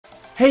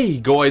Hey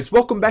guys,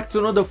 welcome back to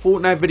another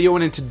Fortnite video,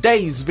 and in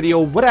today's video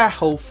what I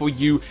have for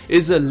you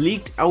is a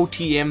leaked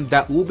LTM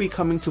that will be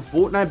coming to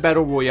Fortnite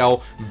Battle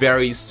Royale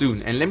very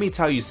soon. And let me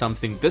tell you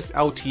something, this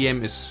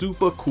LTM is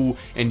super cool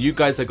and you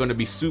guys are going to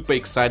be super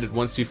excited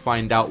once you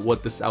find out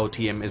what this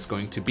LTM is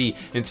going to be.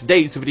 In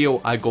today's video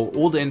I got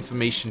all the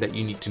information that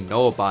you need to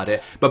know about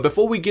it. But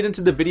before we get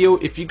into the video,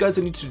 if you guys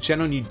are new to the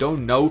channel and you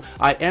don't know,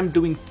 I am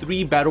doing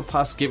 3 Battle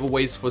Pass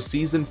giveaways for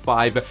Season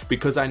 5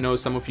 because I know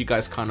some of you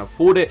guys can't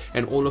afford it,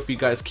 and all of you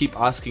guys keep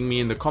asking me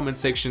in the comment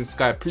section,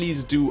 Sky,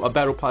 please do a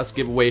Battle Pass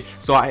giveaway.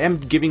 So I am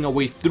giving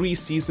away 3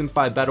 Season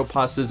 5 Battle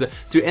Passes.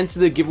 To enter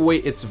the giveaway,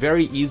 it's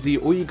very easy.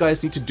 All you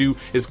guys need to do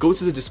is go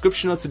to the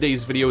description of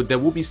today's video. There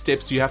will be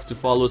steps you have to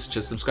follow, such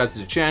as subscribe to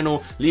the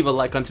channel, leave a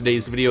like on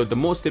today's video. The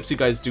more steps you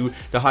guys do,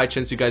 the higher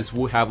chance you guys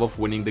will have of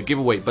winning the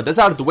giveaway. But that's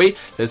out of the way,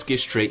 let's get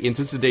straight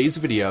into today's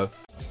video.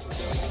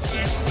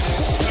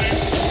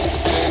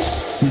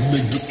 We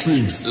make the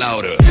streams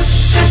louder.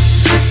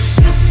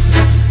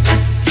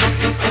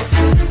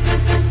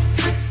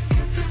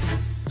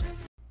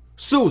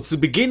 So to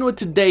begin with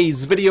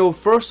today's video,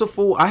 first of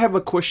all I have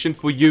a question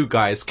for you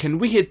guys. Can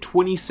we hit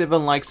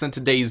 27 likes on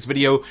today's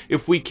video?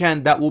 If we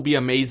can, that will be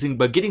amazing.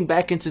 But getting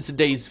back into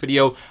today's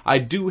video, I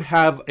do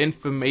have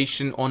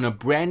information on a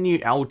brand new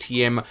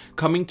LTM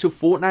coming to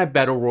Fortnite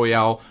Battle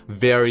Royale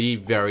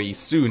very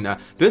soon.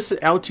 This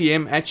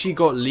LTM actually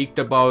got leaked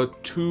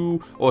about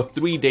 2 or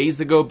 3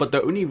 days ago, but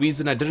the only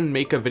reason I didn't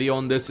make a video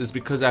on this is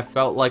because I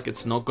felt like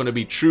it's not going to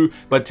be true.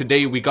 But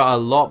today we got a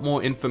lot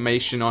more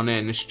information on it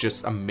and it's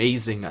just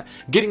amazing.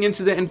 Getting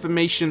into the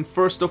information,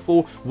 first of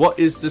all, what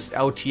is this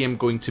LTM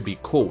going to be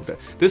called?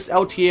 This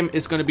LTM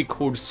is going to be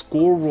called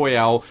Score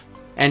Royale.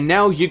 And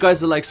now you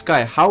guys are like,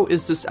 Sky, how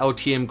is this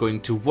LTM going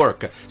to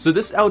work? So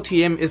this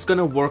LTM is going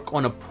to work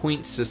on a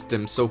point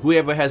system. So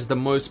whoever has the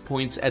most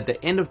points at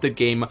the end of the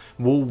game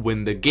will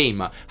win the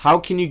game. How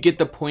can you get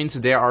the points?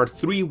 There are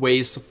 3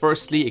 ways.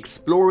 Firstly,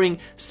 exploring.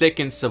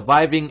 Second,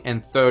 surviving.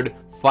 And third,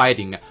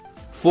 fighting.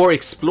 For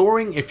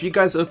exploring, if you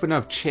guys open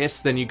up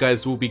chests, then you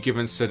guys will be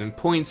given certain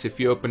points.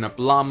 If you open up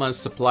llamas,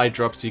 supply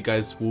drops, you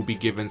guys will be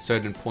given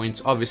certain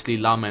points. Obviously,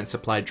 llama and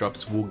supply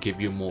drops will give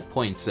you more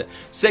points.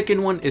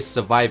 Second one is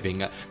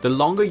surviving. The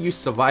longer you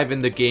survive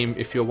in the game,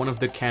 if you're one of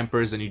the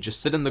campers and you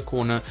just sit in the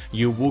corner,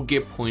 you will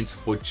get points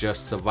for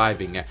just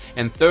surviving.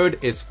 And third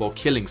is for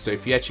killing. So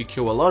if you actually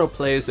kill a lot of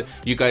players,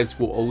 you guys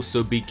will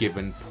also be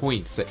given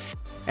points.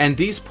 And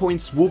these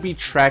points will be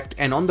tracked,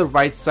 and on the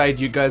right side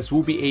you guys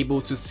will be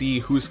able to see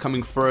who's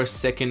coming first,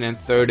 second and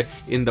third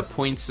in the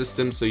point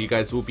system. So you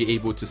guys will be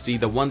able to see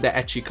the one that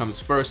actually comes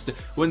first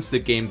wins the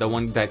game, the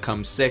one that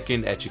comes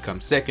second actually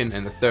comes second,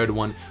 and the third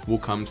one will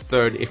come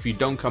third. If you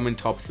don't come in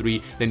top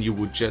 3, then you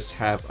will just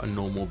have a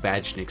normal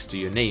badge next to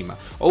your name.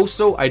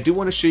 Also, I do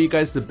want to show you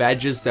guys the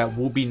badges that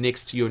will be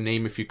next to your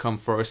name if you come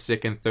first,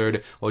 second,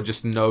 third, or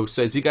just no.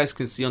 So as you guys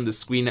can see on the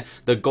screen,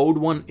 the gold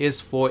one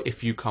is for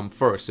if you come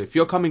first. So if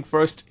you're coming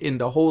first in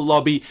the whole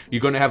lobby, you're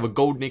going to have a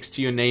gold next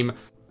to your name.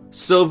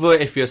 Silver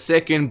if you're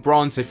second,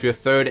 bronze if you're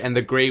third, and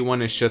the grey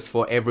one is just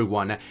for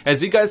everyone.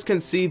 As you guys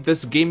can see,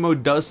 this game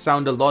mode does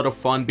sound a lot of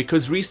fun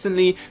because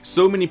recently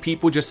so many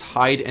people just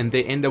hide and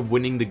they end up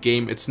winning the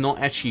game. It's not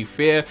actually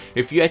fair.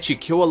 If you actually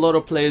kill a lot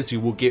of players, you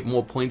will get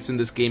more points in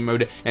this game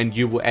mode and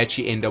you will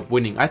actually end up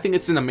winning. I think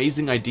it's an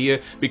amazing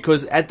idea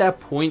because at that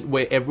point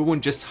where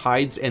everyone just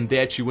hides and they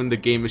actually win the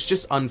game, it's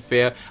just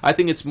unfair. I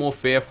think it's more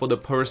fair for the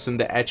person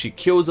that actually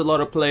kills a lot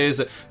of players,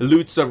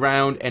 loots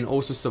around, and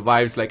also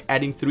survives. Like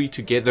adding 3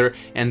 together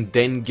and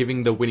then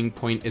giving the winning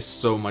point is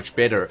so much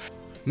better.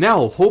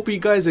 Now, hope you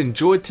guys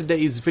enjoyed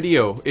today's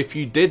video. If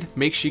you did,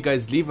 make sure you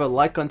guys leave a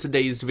like on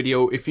today's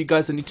video. If you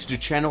guys are new to the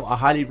channel, I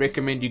highly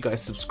recommend you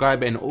guys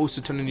subscribe and also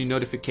turn on your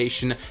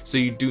notification so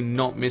you do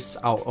not miss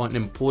out on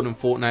important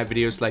Fortnite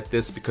videos like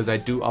this, because I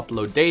do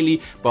upload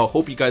daily. But I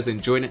hope you guys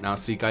enjoyed it, and I'll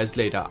see you guys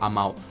later. I'm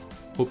out.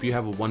 Hope you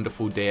have a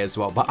wonderful day as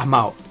well, but I'm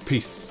out.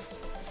 Peace.